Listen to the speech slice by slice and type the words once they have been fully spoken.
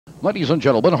Ladies and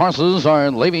gentlemen, horses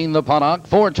are leaving the paddock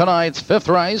for tonight's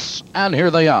 5th race, and here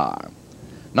they are.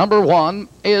 Number 1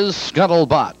 is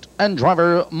SKUDDLEBUTT and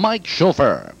driver Mike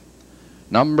Schulfer.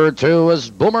 Number 2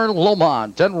 is Boomer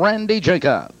Lomont and Randy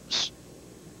Jacobs.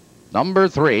 Number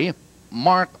 3,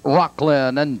 Mark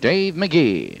Rocklin and Dave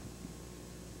McGee.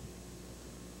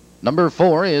 Number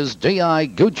 4 is D.I.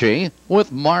 Gucci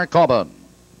with Mark Aubin.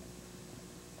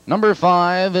 Number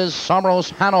 5 is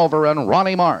Soros Hanover and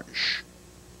Ronnie Marsh.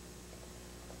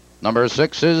 Number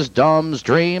 6 is Dom's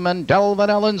Dream and Delvin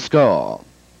Ellensko.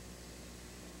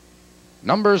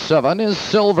 Number 7 is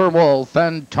Silver Wolf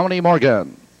and Tony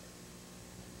Morgan.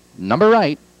 Number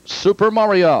 8, Super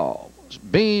Mario,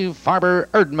 B. Farber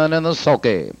Erdman in the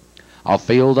sulky. A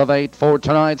field of 8 for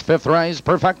tonight's 5th race,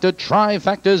 perfected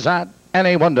trifectas at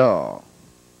any window.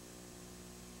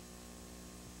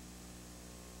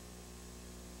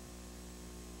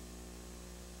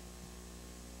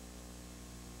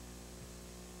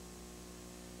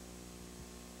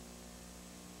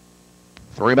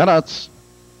 Three minutes.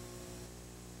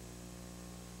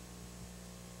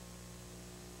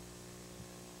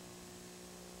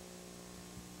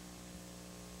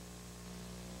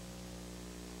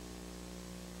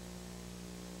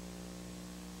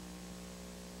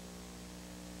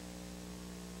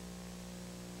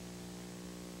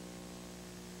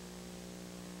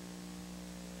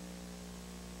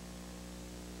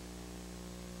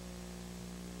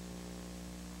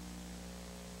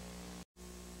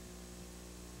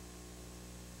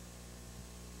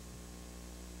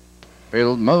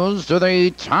 Field moves to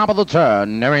the top of the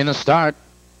turn, nearing the start.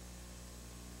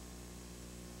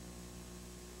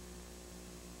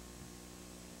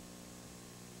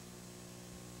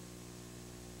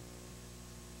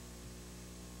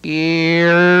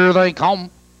 Here they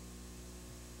come.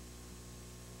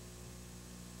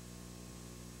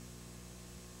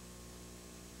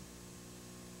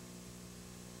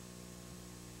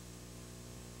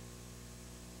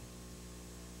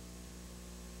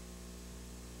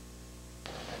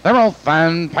 They're off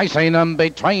and pacing them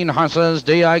between horses.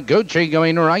 D.I. Gucci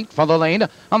going right for the lead.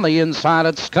 On the inside,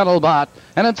 it's SKUDDLEBUTT.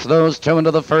 And it's those two into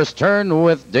the first turn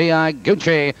with D.I.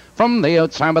 Gucci. From the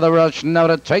outside of the rush, now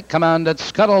to take command,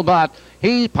 it's SKUDDLEBUTT.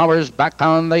 He powers back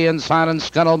on the inside, and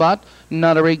SKUDDLEBUTT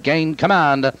now to regain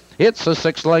command. It's a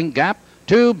 6-length gap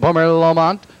to Boomer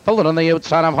Lomont, followed on the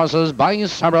outside of horses by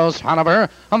Soros Hanover.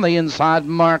 On the inside,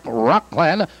 Mark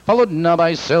Rocklin, followed now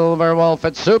by Silver Wolf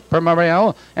at Super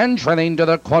Mario. And trailing to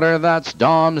the quarter, that's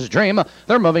Dom's Dream.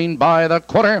 They're moving by the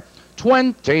quarter.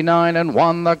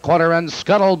 29-1 the quarter, and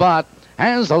SKUDDLEBUTT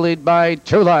has the lead by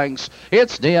 2 lengths.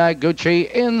 It's D.I.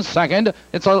 Gucci in second.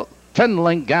 It's a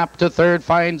 10-length gap to third,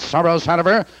 finds Soros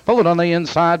Hanover, followed on the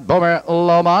inside, Boomer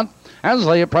Lomont. As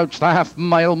they approach the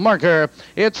half-mile marker,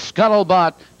 it's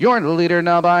SKUDDLEBUTT, your leader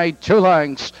now by 2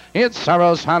 lengths. It's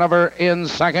Soros Hanover in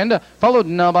second, followed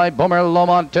now by Boomer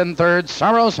Lomont in third.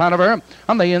 Soros Hanover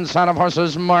on the inside of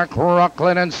horses Mark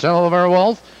Rocklin and Silver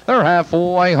Wolf. They're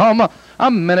halfway home.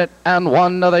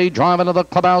 1:01 they drive into the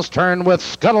clubhouse turn with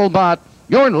SKUDDLEBUTT,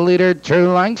 your leader 2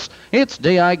 lengths. It's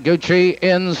D.I. Gucci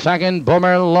in second,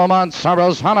 Boomer Lomont,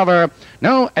 Soros Hanover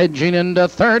now edging into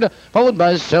third, followed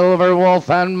by Silver Wolf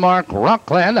and Mark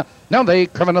Rocklin. Now they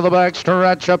curve into the back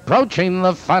stretch, approaching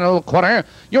the final quarter.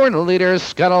 Your leader,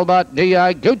 SKUDDLEBUTT.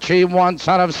 D.I. Gucci wants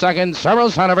out of second,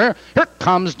 Soros Hanover. Here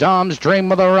comes Dom's Dream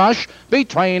with a rush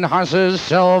between horses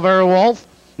Silver Wolf.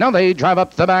 Now they drive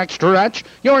up the back stretch.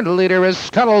 Your leader is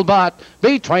SKUDDLEBUTT.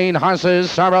 Between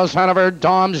horses, Soros Hanover,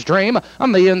 Dom's Dream.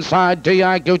 On the inside,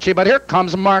 D.I. Gucci. But here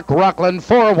comes Mark Rocklin,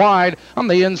 4 wide. On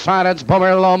the inside, it's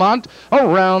Boomer Lomont.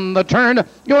 Around the turn,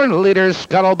 your leader,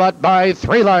 SKUDDLEBUTT, by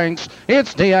 3 lengths.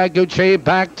 It's D.I. Gucci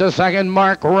back to second.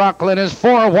 Mark Rocklin is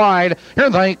 4 wide.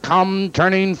 Here they come,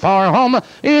 turning far home.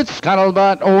 It's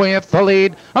SKUDDLEBUTT with the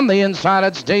lead. On the inside,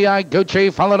 it's D.I.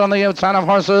 Gucci, followed on the outside of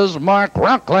horses, Mark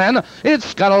Rocklin.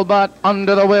 It's SKUDDLEBUTT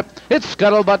under the whip. It's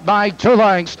SKUDDLEBUTT by 2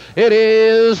 lengths. It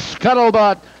is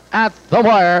SKUDDLEBUTT at the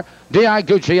wire. D.I.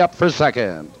 Gucci up for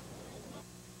second.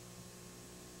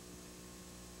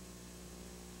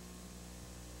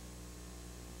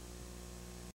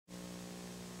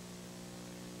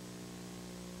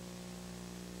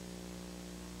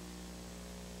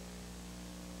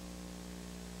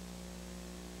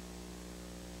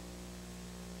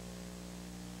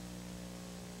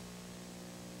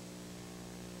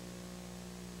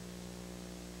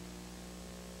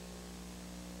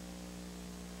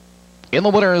 In the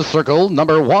winner's circle,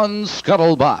 number 1,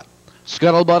 SKUDDLEBUTT.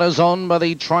 SKUDDLEBUTT is owned by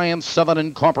the Triumph 7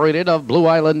 Incorporated of Blue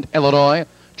Island, Illinois.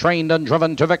 Trained and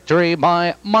driven to victory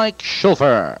by Mike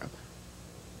Schulfer.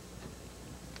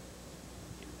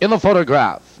 In the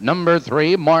photograph, number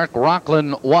 3, Mark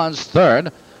Rockland was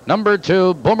third. Number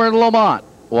 2, Boomer Lamont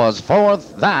was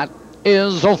fourth. That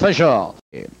is official.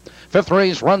 Fifth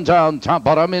race rundown, top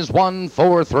bottom is 1,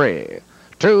 4, 3,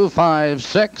 2, 5,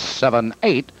 6, 7,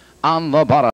 8 on the bottom.